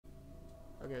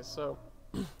Okay, so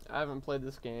I haven't played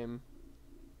this game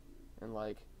in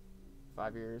like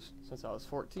 5 years since I was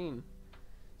 14.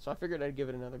 So I figured I'd give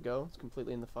it another go. It's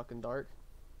completely in the fucking dark.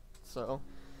 So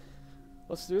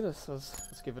let's do this.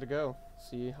 Let's give it a go.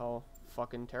 See how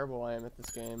fucking terrible I am at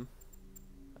this game.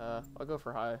 I'll go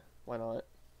for high. Why not?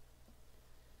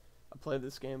 I played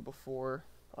this game before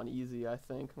on easy, I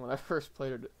think, when I first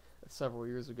played it several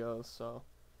years ago. So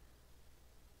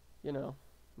you know,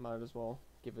 might as well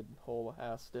give it whole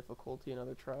ass difficulty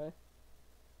another try.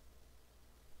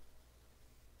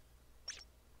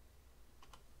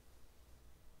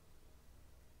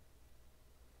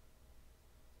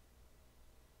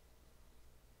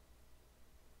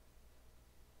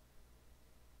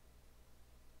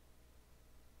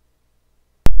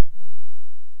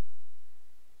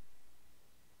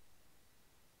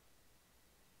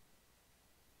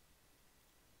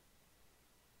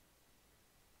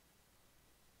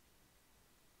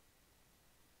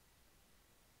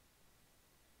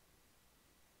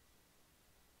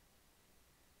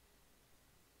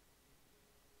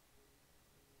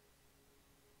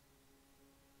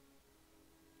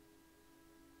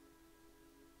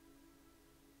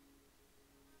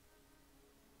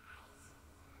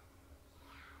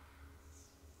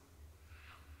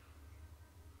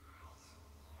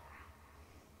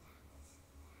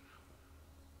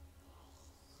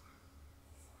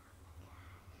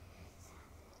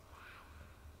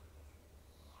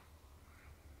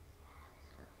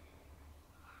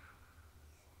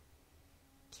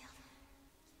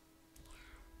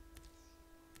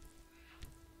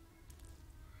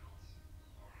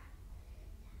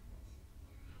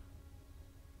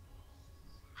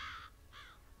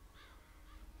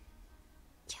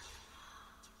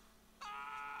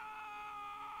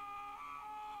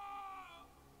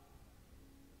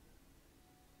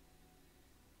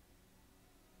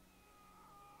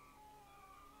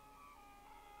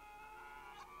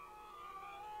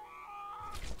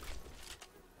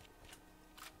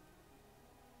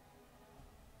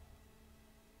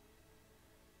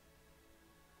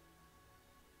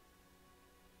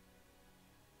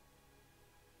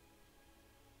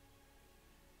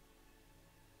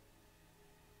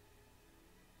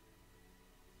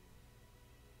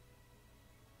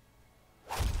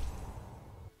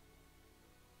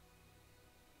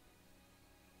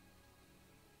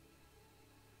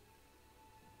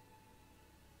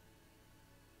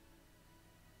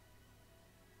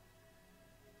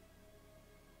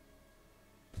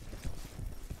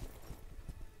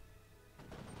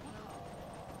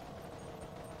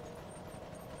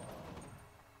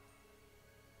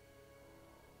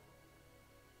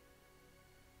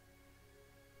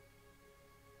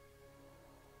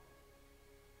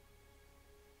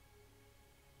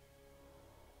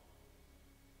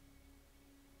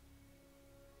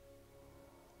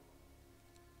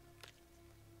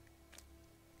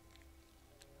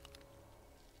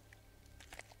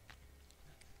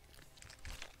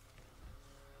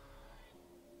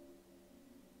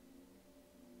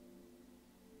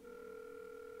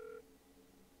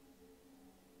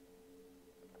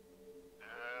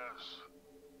 Yes.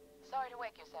 Sorry to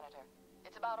wake you, Senator.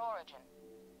 It's about Origin.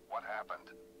 What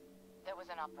happened? There was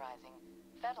an uprising.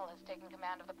 F.E.A.R has taken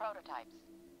command of the prototypes.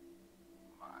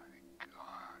 My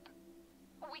God.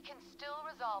 We can still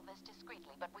resolve this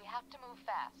discreetly, but we have to move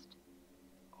fast.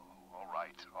 Oh, all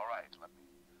right, all right. Let me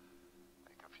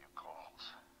make a few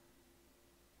calls.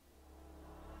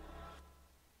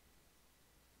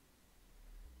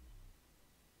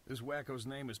 This wacko's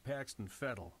name is Paxton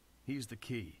Fettel. He's the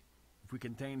key. If we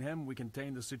contain him, we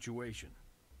contain the situation.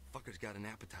 Fucker's got an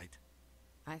appetite.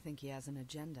 I think he has an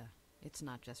agenda. It's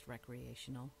not just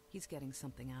recreational. He's getting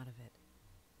something out of it.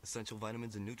 Essential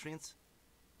vitamins and nutrients?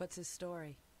 What's his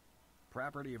story?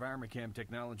 Property of Armicam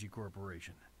Technology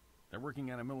Corporation. They're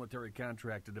working on a military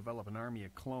contract to develop an army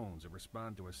of clones that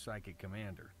respond to a psychic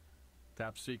commander.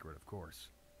 Top secret, of course.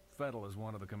 Fettel is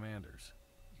one of the commanders.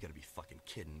 You gotta be fucking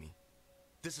kidding me.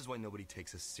 This is why nobody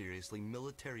takes us seriously.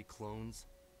 Military clones?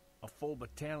 A full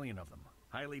battalion of them.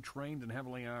 Highly trained and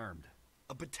heavily armed.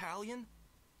 A battalion?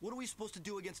 What are we supposed to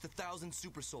do against 1,000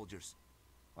 super soldiers?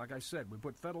 Like I said, we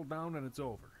put Fettel down and it's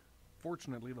over.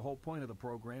 Fortunately, the whole point of the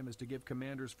program is to give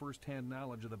commanders first-hand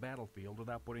knowledge of the battlefield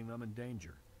without putting them in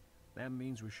danger. That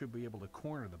means we should be able to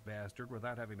corner the bastard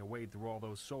without having to wade through all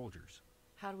those soldiers.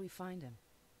 How do we find him?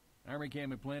 Armicam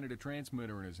had planted a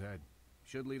transmitter in his head.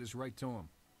 Should lead us right to him.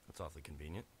 That's awfully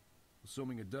convenient.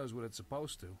 Assuming it does what it's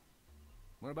supposed to.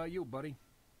 What about you, buddy?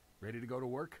 Ready to go to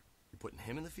work? You're putting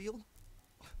him in the field?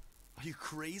 Are you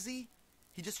crazy?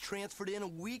 He just transferred in a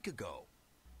week ago.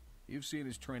 You've seen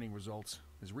his training results.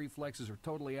 His reflexes are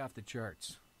totally off the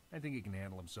charts. I think he can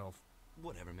handle himself.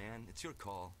 Whatever, man. It's your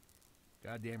call.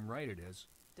 Goddamn right it is.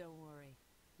 Don't worry.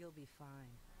 You'll be fine.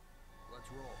 Let's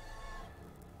roll.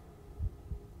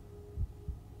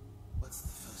 What's the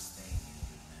first thing you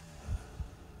remember?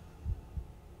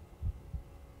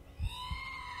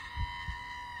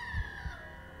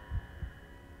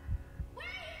 Where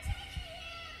are you taking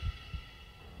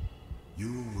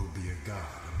him? You will be a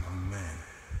god among men.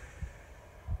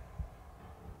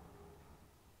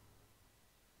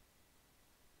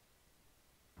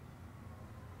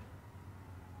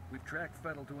 We've tracked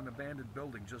Fettel to an abandoned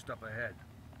building just up ahead.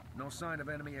 No sign of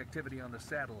enemy activity on the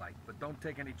satellite, but don't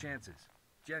take any chances.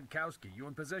 Jankowski, you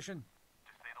in position?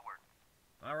 Just say the word.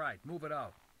 All right, move it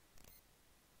out.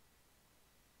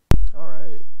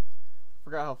 Alright.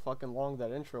 Forgot how fucking long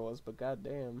that intro was, but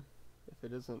goddamn, if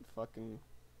it isn't fucking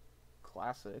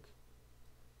classic.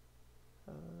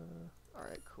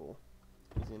 Alright, cool.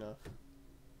 Easy enough.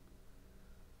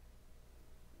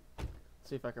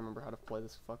 See if I can remember how to play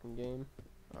this fucking game.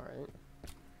 Alright.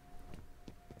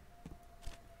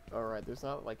 Alright, there's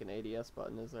not like an ADS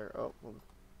button, is there? Oh, well,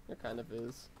 there kind of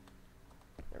is.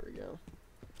 There we go.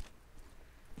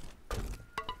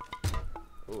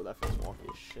 Oh, that feels wonky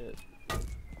as shit.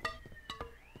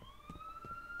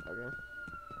 Okay.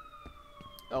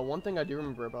 One thing I do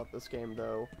remember about this game,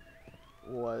 though,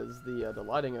 was the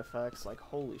lighting effects. Like,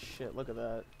 holy shit, look at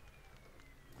that.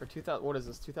 For 2000, what is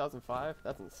this, 2005?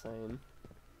 That's insane.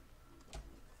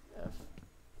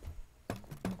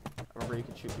 I remember you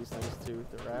could shoot these things too,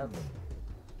 the rats.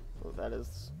 Oh, that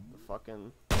is the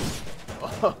fucking...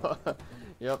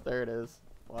 Yep, there it is.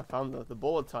 Well, I found the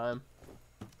bullet time.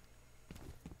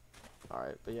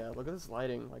 Alright, but yeah, look at this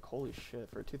lighting. Like, holy shit,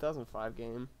 for a 2005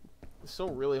 game. It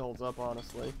still really holds up,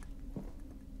 honestly.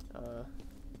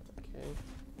 Okay.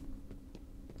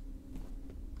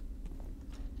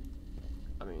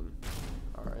 I mean,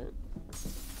 alright.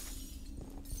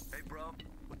 Hey, bro.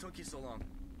 What took you so long?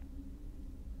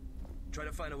 Try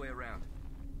to find a way around.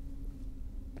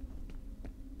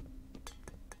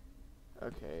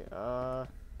 Okay, I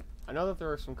know that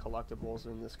there are some collectibles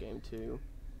in this game, too.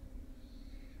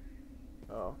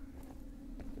 Oh.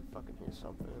 I can fucking hear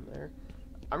something in there.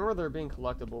 I remember there being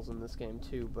collectibles in this game,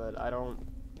 too, but I don't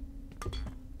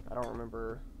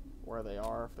remember where they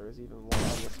are, if there's even one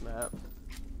on this map.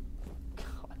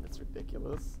 God, that's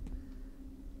ridiculous.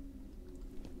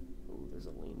 Ooh, there's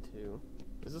a lean-to.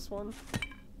 Is this one?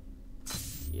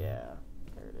 Yeah,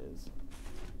 there it is.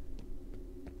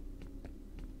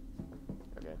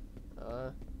 Okay,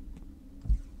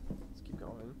 let's keep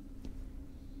going.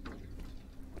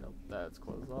 Nope, that's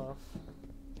closed off.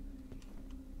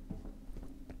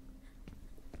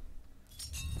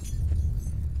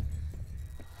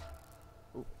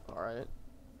 Ooh, alright,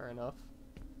 fair enough.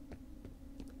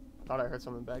 Thought I heard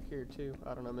something back here too.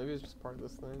 I don't know, maybe it's just part of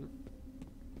this thing.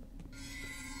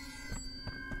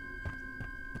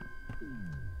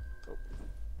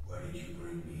 Why did you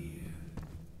bring me here?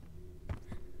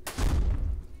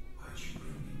 Why'd you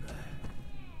bring me back?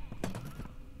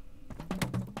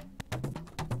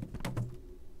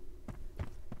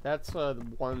 That's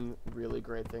one really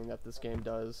great thing that this game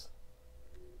does,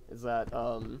 is that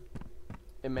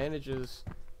it manages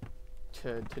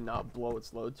to not blow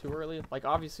its load too early. Like,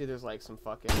 obviously there's like some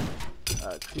fucking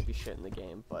creepy shit in the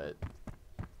game, but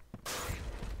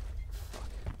fuck,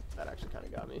 that actually kind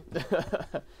of got me.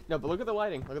 No, but look at the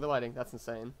lighting. Look at the lighting. That's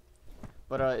insane.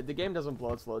 But the game doesn't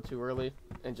blow its load too early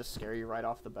and just scare you right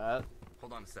off the bat.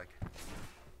 Hold on a sec.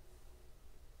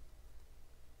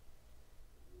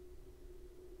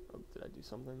 Oh, did I do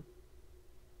something?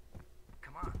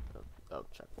 Come on. Oh,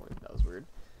 checkpoint. That was weird.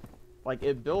 Like,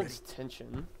 it builds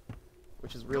tension,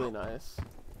 which is really nice.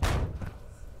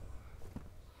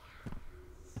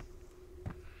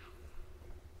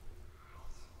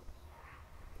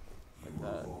 Like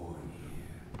that. Born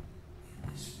here,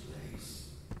 in this place.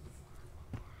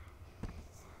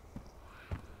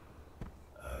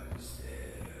 I was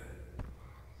there.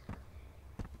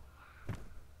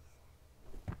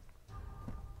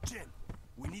 Jin,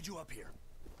 we need you up here.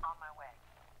 On my way.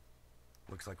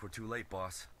 Looks like we're too late,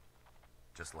 boss.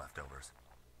 Just leftovers.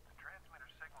 The transmitter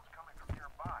signal's coming from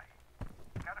nearby.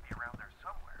 Gotta be around there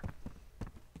somewhere.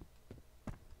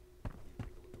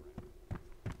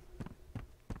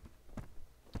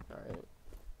 Alright.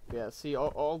 Yeah, see,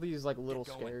 all these, like, little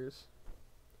Keep going. scares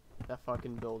that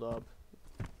fucking build up.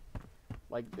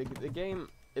 Like, the game,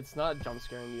 it's not jump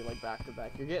scaring you, like, back to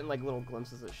back. You're getting, like, little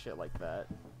glimpses of shit like that.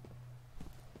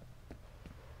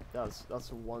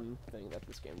 That's one thing that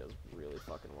this game does really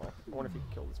fucking well. I wonder if you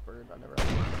can kill this bird. I never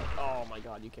actually... Oh my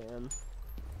god, you can.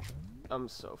 I'm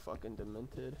so fucking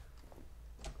demented.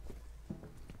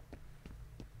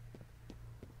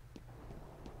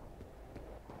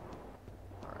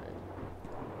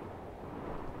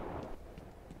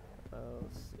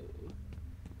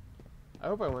 I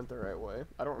hope I went the right way.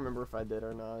 I don't remember if I did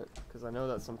or not, because I know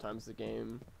that sometimes the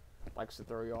game likes to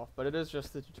throw you off, but it is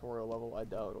just the tutorial level. I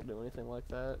doubt it'll do anything like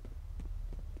that.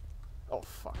 Oh,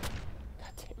 fuck.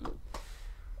 God damn it.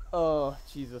 Oh,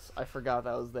 Jesus. I forgot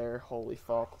that was there. Holy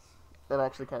fuck. That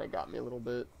actually kind of got me a little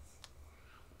bit.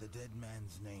 The dead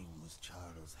man's name was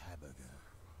Charles Haberger.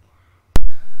 I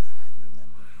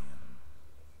remember him.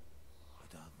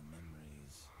 But are the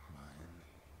memories mine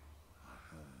or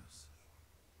hers?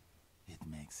 It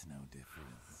makes no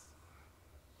difference.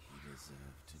 He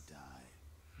deserved to die.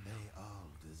 They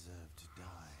all deserve to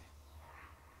die.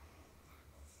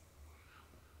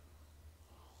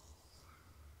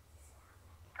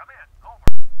 Come in. Over.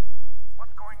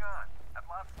 What's going on? I've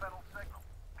lost Fettel's signal.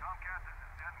 Comcast, this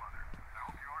is Dead Mother. I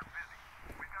hope you aren't busy.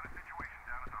 We've got a situation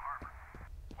down at the harbor.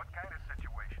 What kind of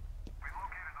situation? We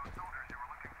located those soldiers you were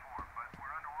looking for, but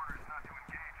we're under orders not to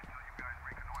engage until you guys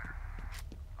reconnoiter.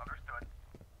 Understood.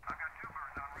 I've got 2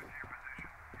 birds en route to your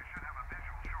position. You should have a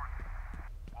visual shortly.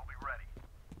 We'll be ready.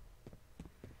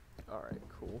 Alright,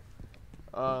 cool.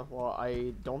 Well,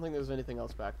 I don't think there's anything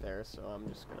else back there, so I'm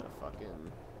just gonna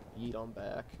fucking yeet on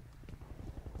back.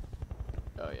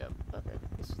 Oh, yeah. Okay,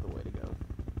 this is the way to go.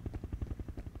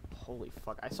 Holy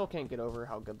fuck. I still can't get over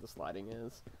how good this lighting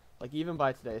is. Like, even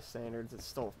by today's standards, it's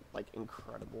still, like,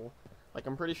 incredible. Like,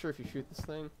 I'm pretty sure if you shoot this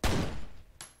thing...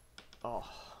 Oh,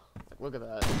 like, look at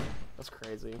that. That's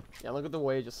crazy. Yeah, look at the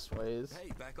way it just sways.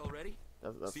 Hey, back already?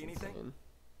 That's See anything? insane.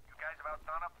 You guys about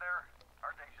done up there?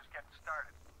 Our day's just getting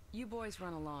started. You boys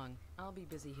run along. I'll be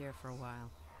busy here for a while.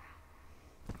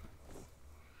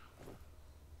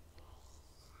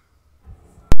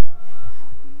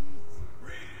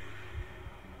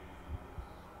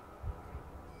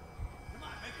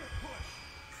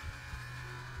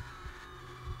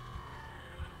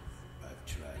 I've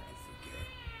tried to forget.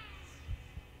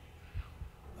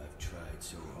 I've tried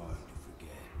so hard to forget.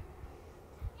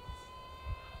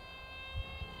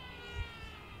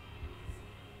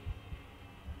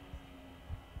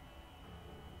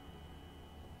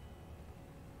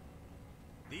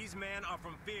 These men are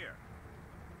from F.E.A.R.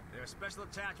 They're special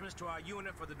attachments to our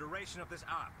unit for the duration of this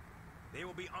op. They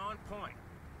will be on point.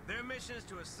 Their mission is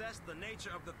to assess the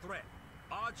nature of the threat.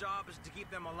 Our job is to keep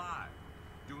them alive.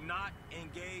 Do not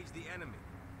engage the enemy.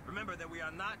 Remember that we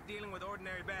are not dealing with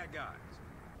ordinary bad guys.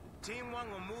 Team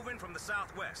 1 will move in from the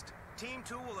southwest. Team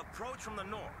 2 will approach from the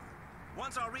north.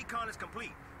 Once our recon is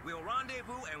complete, we'll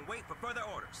rendezvous and wait for further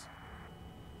orders.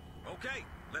 Okay,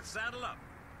 let's saddle up.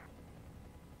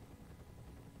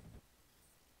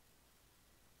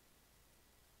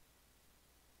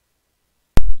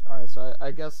 Alright, so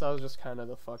I guess that was just kind of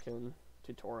the fucking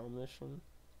tutorial mission.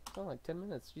 Oh, like 10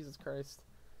 minutes. Jesus Christ.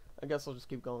 I guess I'll just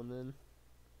keep going then.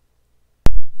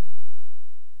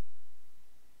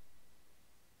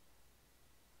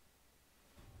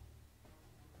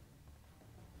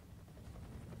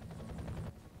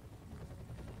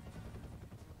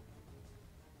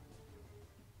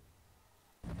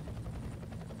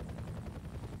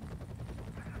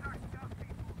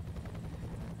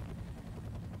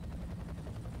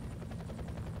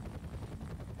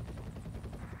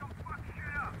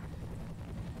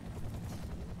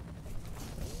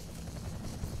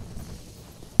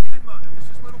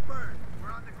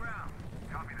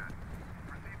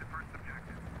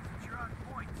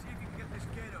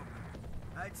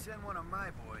 I'd send one of my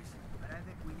boys, but I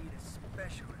think we need a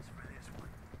specialist for this one.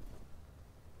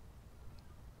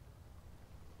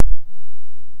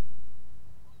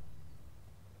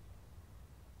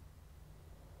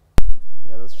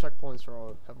 Yeah, those checkpoints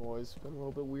have always been a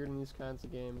little bit weird in these kinds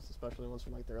of games, especially ones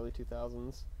from like the early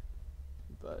 2000s.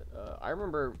 But I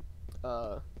remember,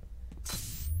 well,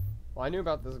 I knew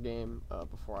about this game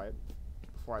before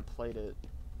I played it,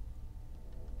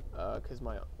 because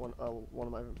one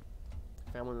of my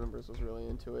family members was really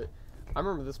into it. I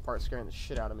remember this part scaring the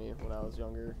shit out of me when I was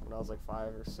younger, when I was like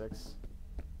 5 or 6.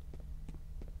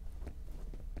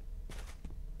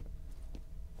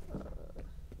 Oh,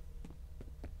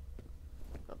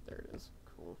 there it is.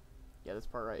 Cool. Yeah, this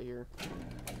part right here.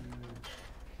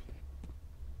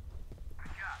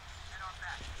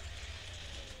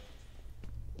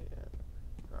 Yeah.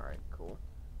 Alright, cool.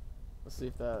 Let's see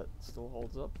if that still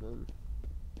holds up then.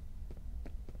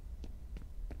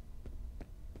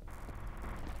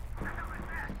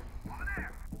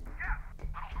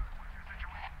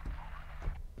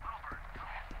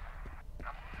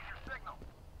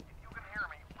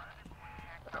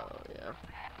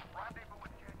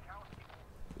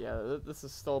 Yeah, this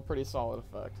is still a pretty solid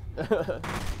effect.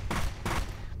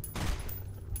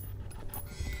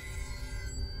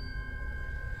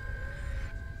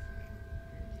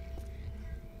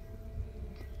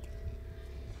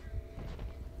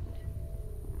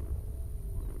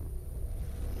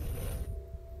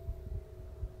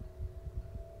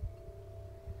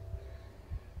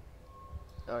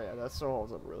 Oh yeah, that still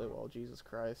holds up really well. Jesus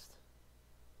Christ.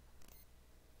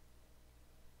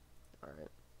 All right.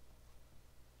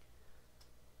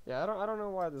 Yeah, I don't know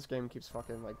why this game keeps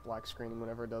fucking like black screening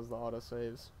whenever it does the auto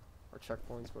saves or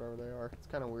checkpoints, whatever they are. It's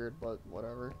kind of weird, but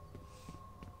whatever.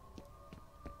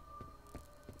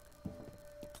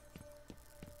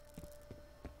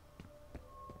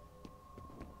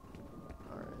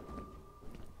 All right.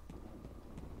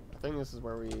 I think this is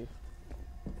where we.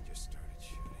 I just started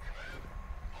shooting.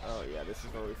 Oh yeah, this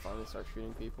is where we finally start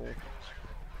shooting people.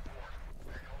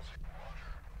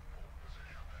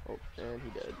 Oh, and he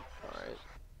did. All right.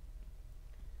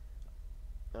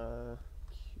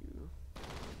 Q.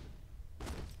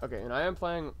 Okay, and I am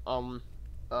playing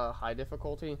high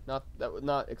difficulty,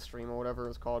 not extreme or whatever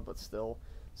it's called, but still.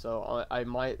 So I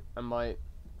might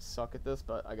suck at this,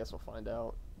 but I guess we'll find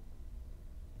out.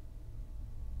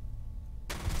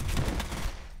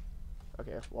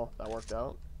 Okay, well that worked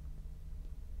out.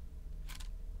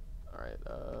 All right.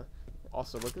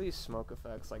 Also look at these smoke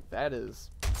effects. Like that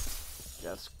is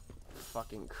just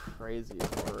fucking crazy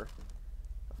for.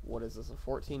 What is this, a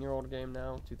 14-year-old game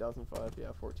now? 2005,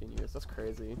 yeah, 14 years. That's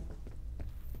crazy.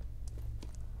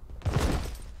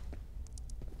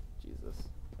 Jesus.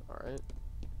 Alright.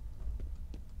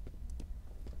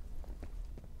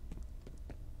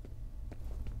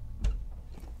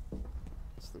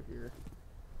 It's through here.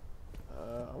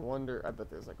 I wonder, I bet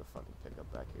there's like a fucking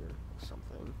pickup back here or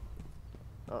something.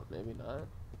 Oh, maybe not.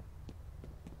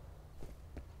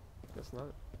 Guess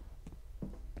not.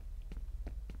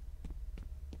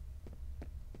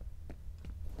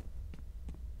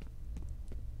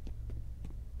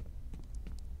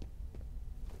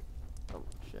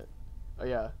 Oh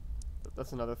yeah,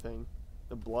 that's another thing.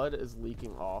 The blood is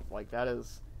leaking off. Like that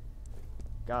is,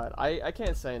 God, I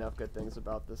can't say enough good things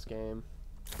about this game.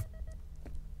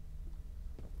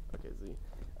 Okay, Z.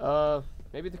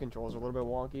 Maybe the controls are a little bit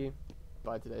wonky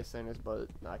by today's standards, but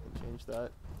I can change that.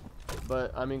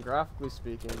 But I mean, graphically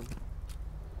speaking,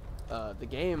 the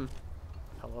game.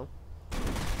 Hello.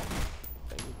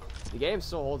 Thank you. The game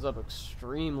still holds up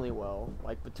extremely well.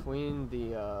 Like between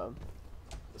the.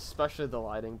 Especially the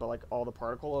lighting, but like all the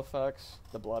particle effects,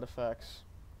 the blood effects,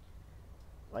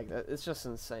 like that, it's just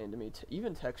insane to me.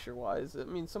 Even texture wise, I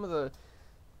mean, some of the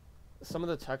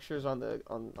textures on the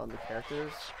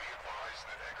characters.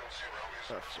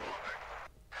 Oh shit.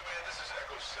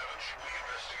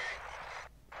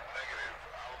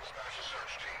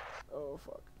 Oh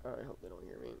fuck. I hope they don't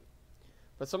hear me.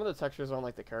 But some of the textures on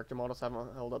like the character models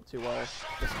haven't held up too well,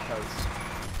 just because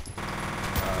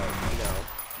you know.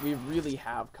 We really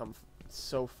have come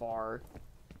so far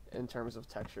in terms of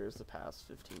textures the past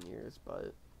 15 years, but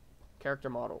the character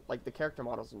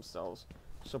models themselves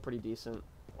are still pretty decent.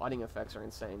 Lighting effects are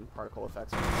insane. Particle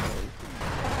effects are insane.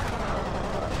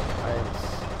 I'm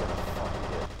gonna fucking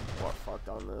get fucked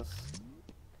on this.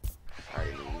 I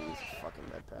didn't even use a fucking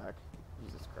med pack.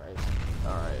 Jesus Christ.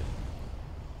 Alright.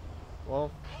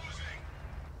 Well,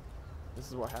 this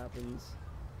is what happens.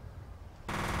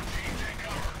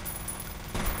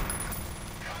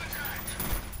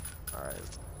 Alright.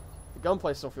 The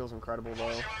gunplay still feels incredible,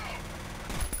 though.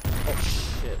 Oh,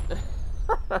 shit.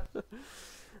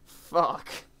 Fuck.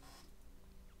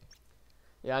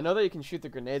 Yeah, I know that you can shoot the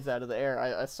grenades out of the air.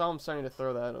 I saw him starting to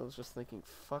throw that, and I was just thinking,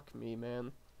 fuck me,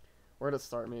 man. Where'd it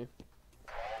start me?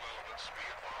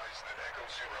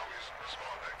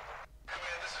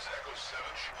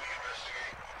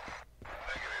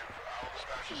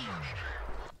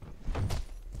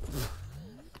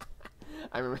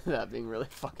 I remember that being really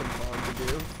fucking fun to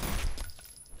do.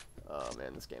 Oh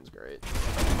man, this game's great.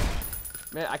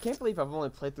 Man, I can't believe I've only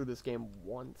played through this game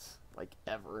once. Like,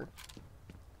 ever.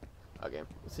 Okay,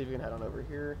 let's see if we can head on over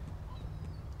here.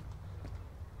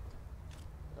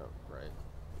 Oh, right.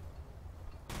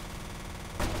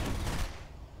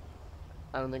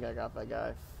 I don't think I got that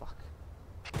guy. Fuck.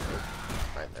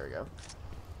 Alright, there we go.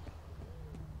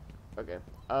 Okay.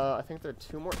 I think there are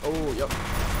two more. Oh, yep.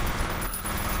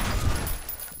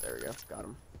 There we go. Got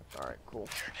him. Alright, cool.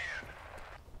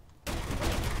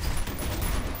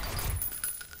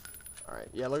 Alright,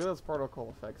 yeah, look at those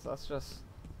particle effects. That's just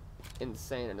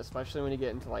insane. And especially when you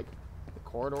get into, like, the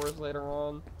corridors later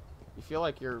on, you feel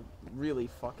like you're really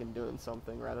fucking doing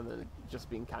something rather than just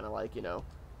being kind of like, you know,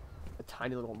 a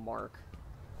tiny little mark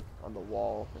on the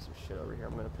wall. There's some shit over here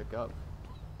I'm gonna pick up.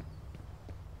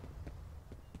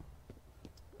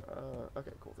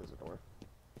 Okay, cool. There's a door.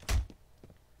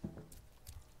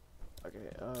 Okay,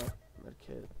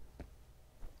 medkit.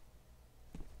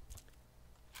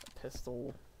 A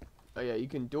pistol. Oh yeah, you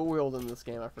can dual wield in this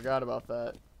game. I forgot about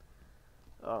that.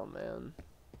 Oh man,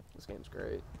 this game's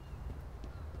great.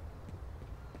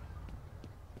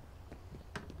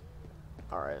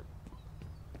 Alright.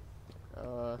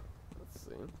 Let's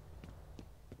see.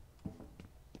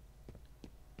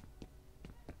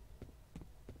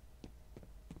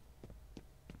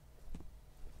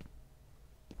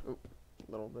 Oop,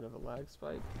 a little bit of a lag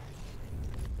spike.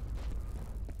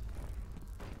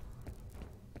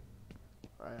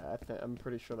 Alright, I'm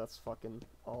pretty sure that's fucking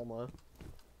Alma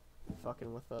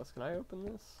fucking with us. Can I open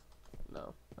this?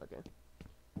 No. Okay.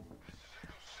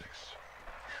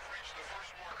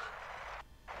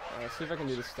 See if I can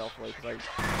do this stealthily, because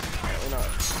apparently not.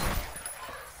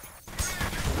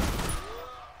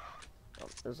 Oh,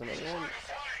 there's another one.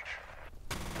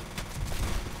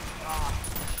 Ah,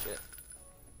 shit.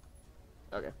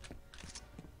 Okay.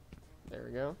 There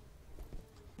we go.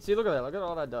 See, look at that. Look at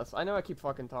all that dust. I know I keep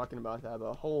fucking talking about that,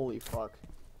 but holy fuck.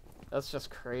 That's just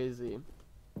crazy.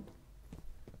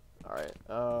 Alright,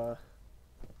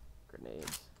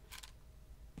 grenades.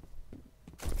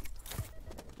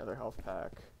 Another health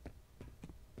pack.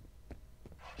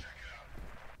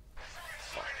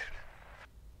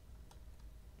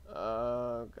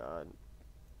 Oh, God.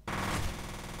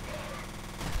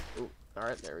 Ooh,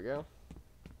 alright, there we go.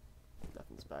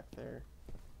 Nothing's back there.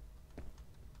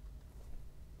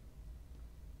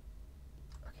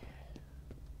 Okay.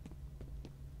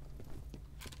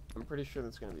 I'm pretty sure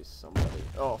there's gonna be somebody.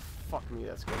 Oh, fuck me,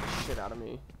 that scared the shit out of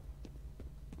me.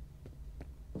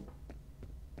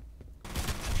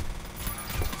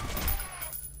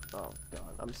 Oh,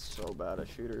 God, I'm so bad at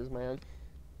shooters, man.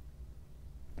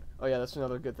 Oh yeah, that's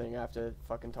another good thing I have to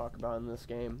fucking talk about in this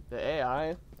game. The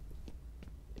AI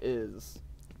is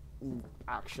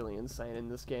actually insane in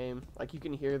this game. Like, you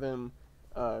can hear them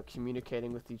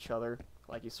communicating with each other,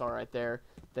 like you saw right there.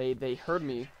 They heard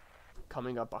me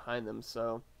coming up behind them,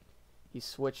 so he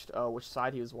switched which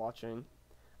side he was watching.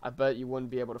 I bet you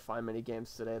wouldn't be able to find many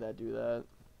games today that do that.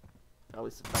 At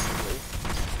least effectively.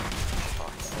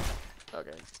 Oh,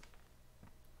 okay.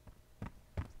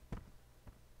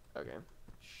 Okay.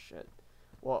 Shit.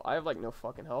 Well, I have like no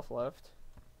fucking health left.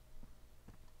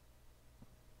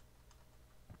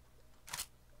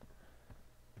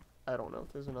 I don't know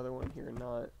if there's another one here or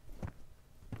not.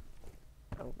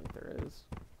 I don't think there is.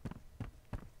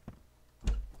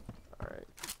 Alright.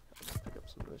 I'll just pick up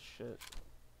some of this shit.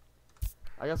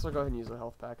 I guess I'll go ahead and use a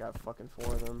health pack. I have fucking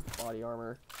 4 of them. Body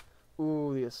armor.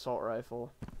 Ooh, the assault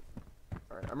rifle.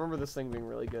 Alright, I remember this thing being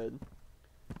really good.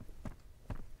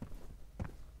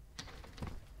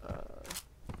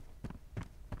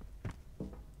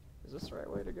 Is this the right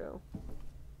way to go? I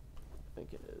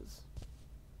think it is.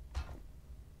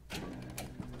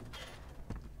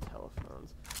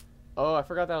 Telephones. Oh, I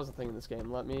forgot that was a thing in this game.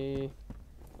 Let me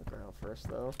look around first,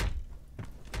 though.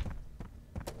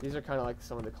 These are kind of like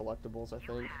some of the collectibles, I think.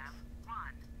 One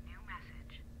new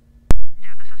message.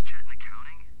 Yeah, this is Chet in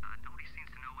accounting. Nobody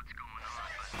seems to know what's going on,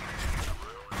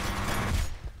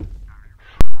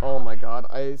 but Oh my god,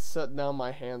 I set down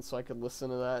my hand so I could listen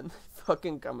to that and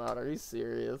fucking come out. Are you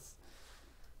serious?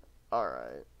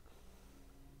 Alright.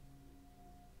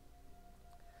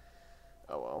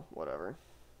 Oh well, whatever.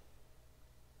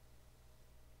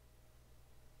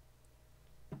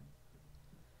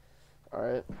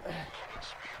 Alright.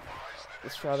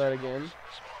 Let's try that again.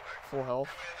 Full health.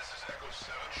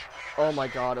 Oh my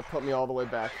god, it put me all the way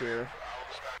back here.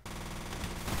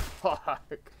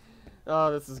 Fuck.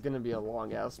 Oh, this is gonna be a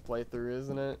long ass playthrough,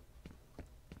 isn't it?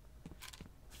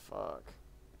 Fuck.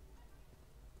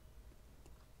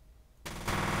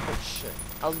 Oh shit.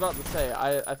 I was about to say,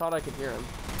 I thought I could hear him.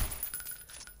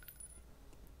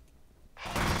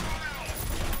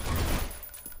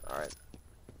 Alright.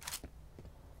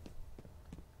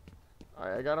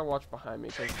 Alright, I gotta watch behind me,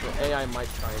 because the AI might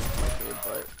try and fight me,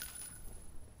 but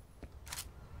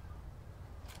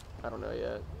I don't know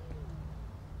yet.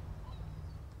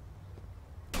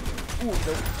 Ooh,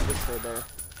 they stayed there.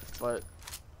 But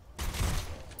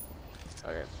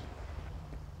okay.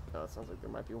 Oh, it sounds like there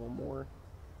might be one more.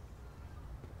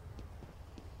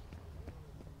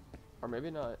 Or maybe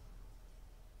not.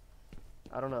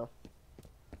 I don't know.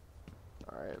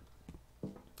 Alright.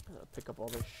 Pick up all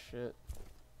this shit.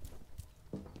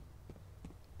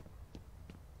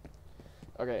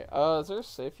 Okay, is there a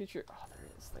save feature? Oh, there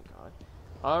is, thank god.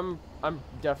 I'm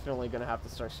definitely gonna have to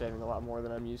start saving a lot more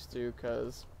than I'm used to,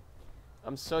 because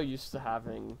I'm so used to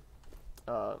having,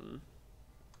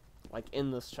 like,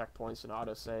 endless checkpoints and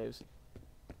autosaves.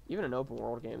 Even in open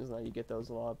world games now, you get those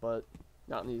a lot, but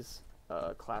not in these,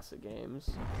 classic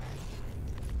games.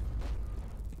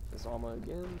 This Alma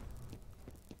again.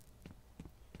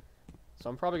 So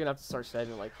I'm probably gonna have to start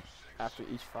saving, like, after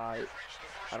each fight.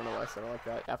 I don't know why I said it like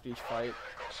that. After each fight.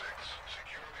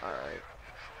 Alright.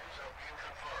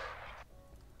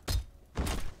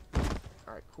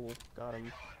 Alright, cool. Got him.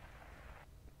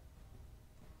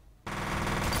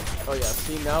 Oh yeah,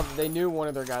 see, now they knew one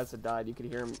of their guys had died. You could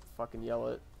hear him fucking yell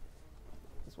it.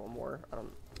 There's one more. I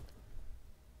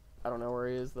don't know where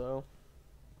he is, though.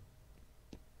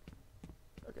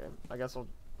 Okay, I guess I'll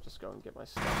just go and get my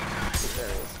stuff. There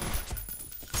he is.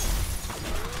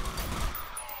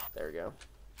 There we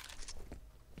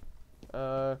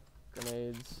go.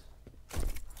 Grenades.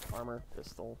 Armor.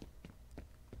 Pistol.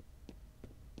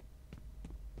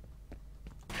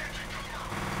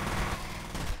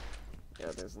 Yeah,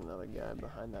 there's another guy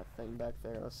behind that thing back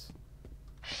there. Let's...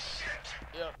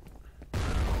 Yep.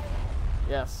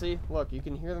 Yeah, see? Look, you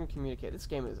can hear them communicate. This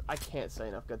game is... I can't say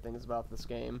enough good things about this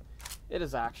game. It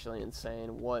is actually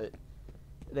insane what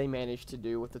they managed to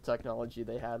do with the technology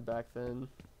they had back then.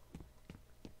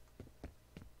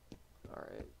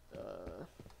 Alright,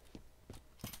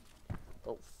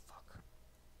 oh, fuck.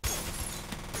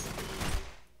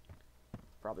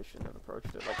 Probably shouldn't have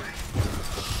approached it like...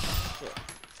 Yeah.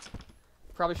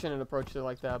 Probably shouldn't have approached it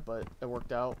like that, but it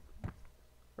worked out.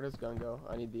 Where does gun go?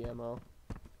 I need the ammo.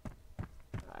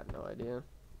 I have no idea.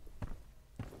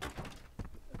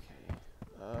 Okay.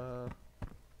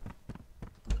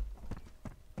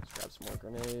 Let's grab some more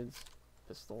grenades.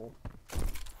 Pistol.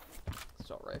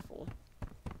 Assault rifle.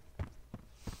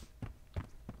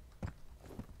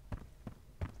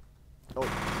 Oh.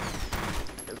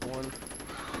 There's one.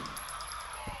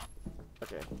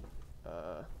 Okay.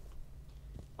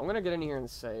 I'm gonna get in here and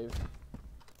save.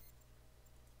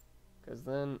 Because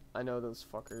then I know those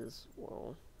fuckers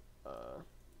will,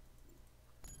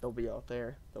 they'll be out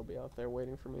there. They'll be out there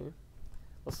waiting for me.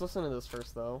 Let's listen to this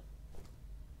first, though.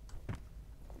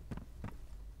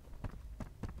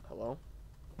 Hello?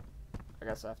 I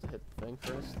guess I have to hit the thing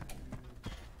first.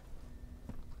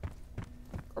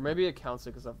 Or maybe it counts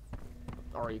it because I've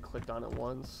already clicked on it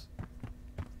once.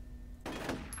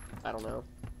 I don't know.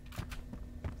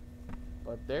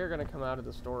 But they're gonna come out of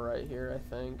the store right here, I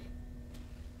think.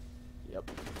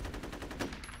 Yep.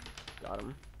 Got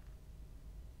him.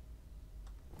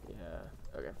 Yeah,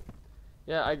 okay.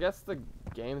 Yeah, I guess the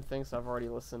game thinks I've already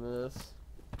listened to this,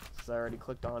 since I already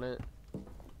clicked on it.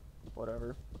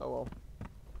 Whatever. Oh well.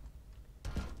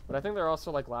 But I think there are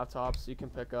also, like, laptops you can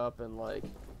pick up and, like...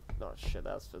 Oh, shit,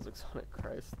 that was physics on it,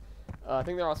 Christ. I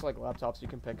think there are also, like, laptops you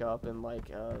can pick up and,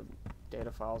 like, data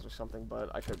files or something,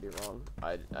 but I could be wrong.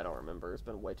 I don't remember. It's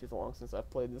been way too long since I've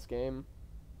played this game.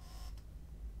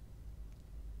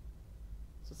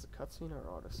 Is this a cutscene or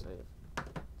autosave?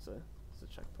 It's a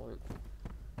checkpoint.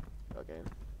 Okay.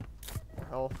 More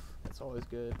health. That's always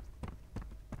good.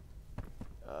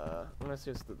 I'm gonna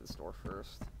see what's through the store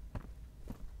first.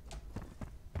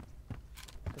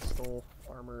 Pistol,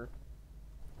 armor.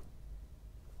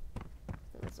 I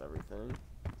think that's everything.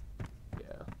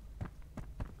 Yeah.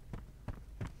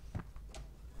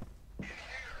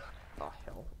 Oh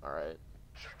hell! All right.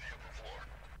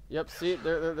 Yep. See,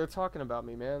 they're talking about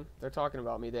me, man. They're talking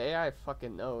about me. The AI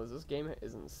fucking knows. This game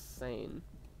is insane.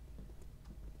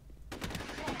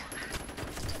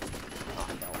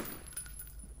 Oh hell!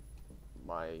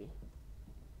 My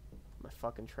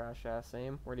fucking trash ass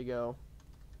aim. Where'd he go?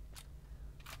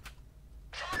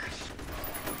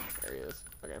 There he is.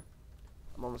 Okay.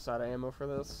 I'm almost out of ammo for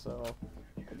this, so...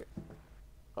 Okay.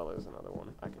 Oh, there's another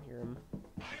one. I can hear him.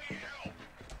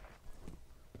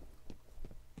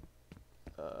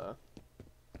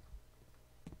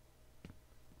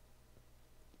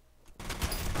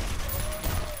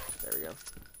 There we go.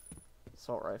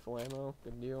 Assault rifle ammo.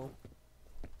 Good deal.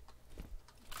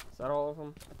 Is that all of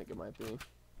them? I think it might be.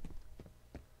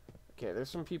 Okay, there's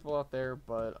some people out there,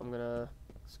 but I'm gonna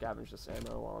scavenge this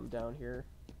ammo while I'm down here.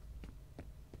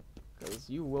 Because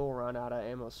you will run out of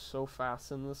ammo so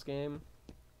fast in this game.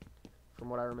 From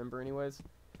what I remember anyways.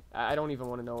 I don't even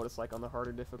want to know what it's like on the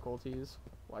harder difficulties.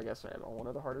 Well, I guess I am on one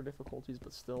of the harder difficulties,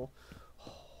 but still.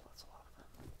 Oh, that's a lot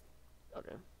of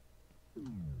them. Okay.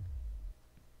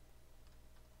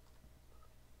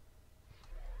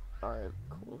 Alright,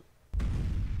 cool.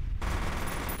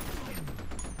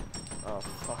 Oh,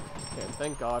 fuck. Okay,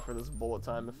 thank God for this bullet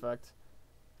time effect.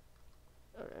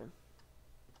 Okay.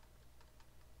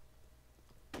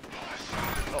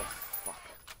 Oh, fuck.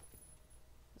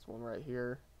 There's one right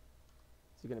here.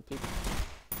 Is he gonna peek?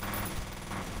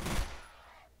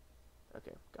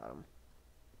 Okay, got him.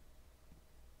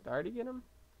 Did I already get him?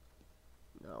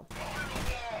 No.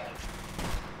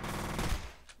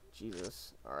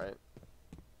 Jesus. Alright.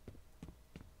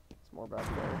 There's more back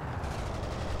there.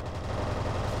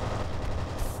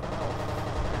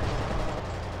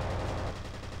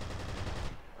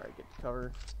 Alright, get to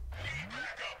cover.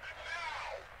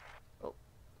 Oh.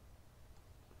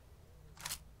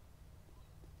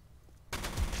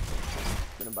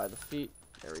 him by the feet.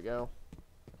 There we go.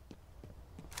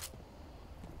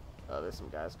 Oh, there's some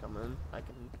guys coming. I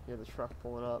can hear the truck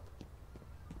pulling up.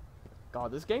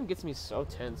 God, this game gets me so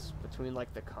tense between,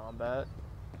 like, the combat.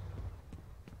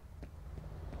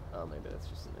 Oh, maybe that's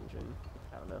just an engine.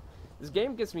 I don't know. This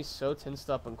game gets me so tensed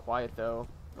up and quiet, though.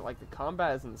 But, like, the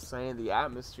combat is insane. The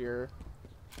atmosphere.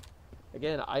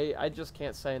 Again, I just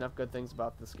can't say enough good things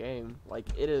about this game. Like,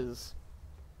 it is...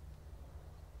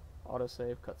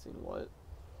 Autosave, cutscene, what?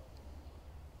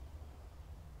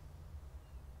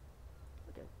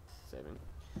 Okay, saving.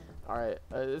 Alright,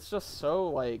 it's just so,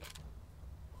 like...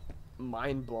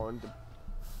 mind-blowing to...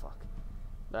 Fuck.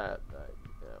 Yeah,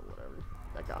 whatever.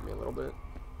 That got me a little bit.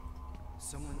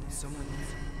 Someone.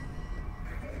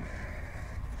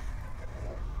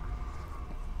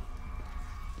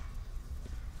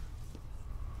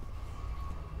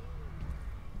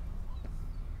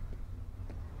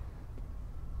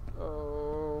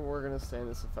 Oh, we're gonna stay in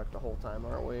this effect the whole time,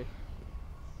 aren't we?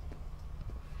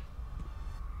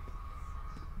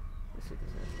 Let's see if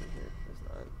there's anything here. There's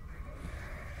not.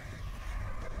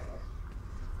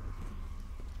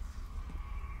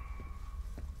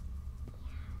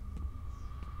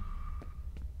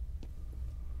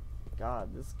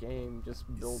 God, this game just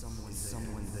builds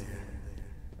Someone there.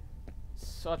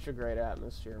 such a great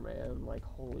atmosphere, man. Like,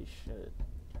 holy shit.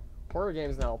 Horror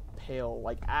games now pale,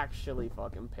 like, actually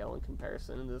fucking pale in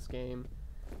comparison to this game.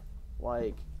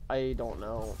 Like, I don't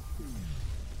know.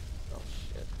 Oh,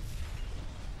 shit.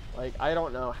 Like, I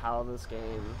don't know how this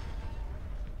game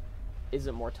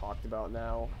isn't more talked about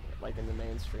now, like, in the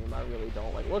mainstream. I really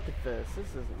don't. Like, look at this. This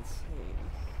is insane.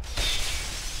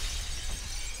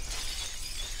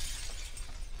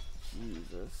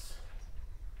 Jesus.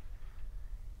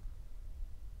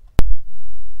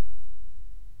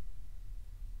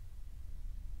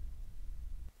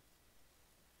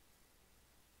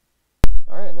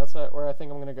 Alright, and that's where I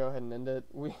think I'm gonna go ahead and end it.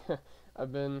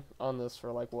 I've been on this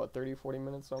for like, what, 30-40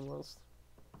 minutes almost?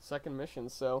 Second mission,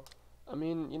 so, I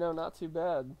mean, you know, not too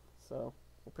bad. So,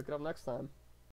 we'll pick it up next time.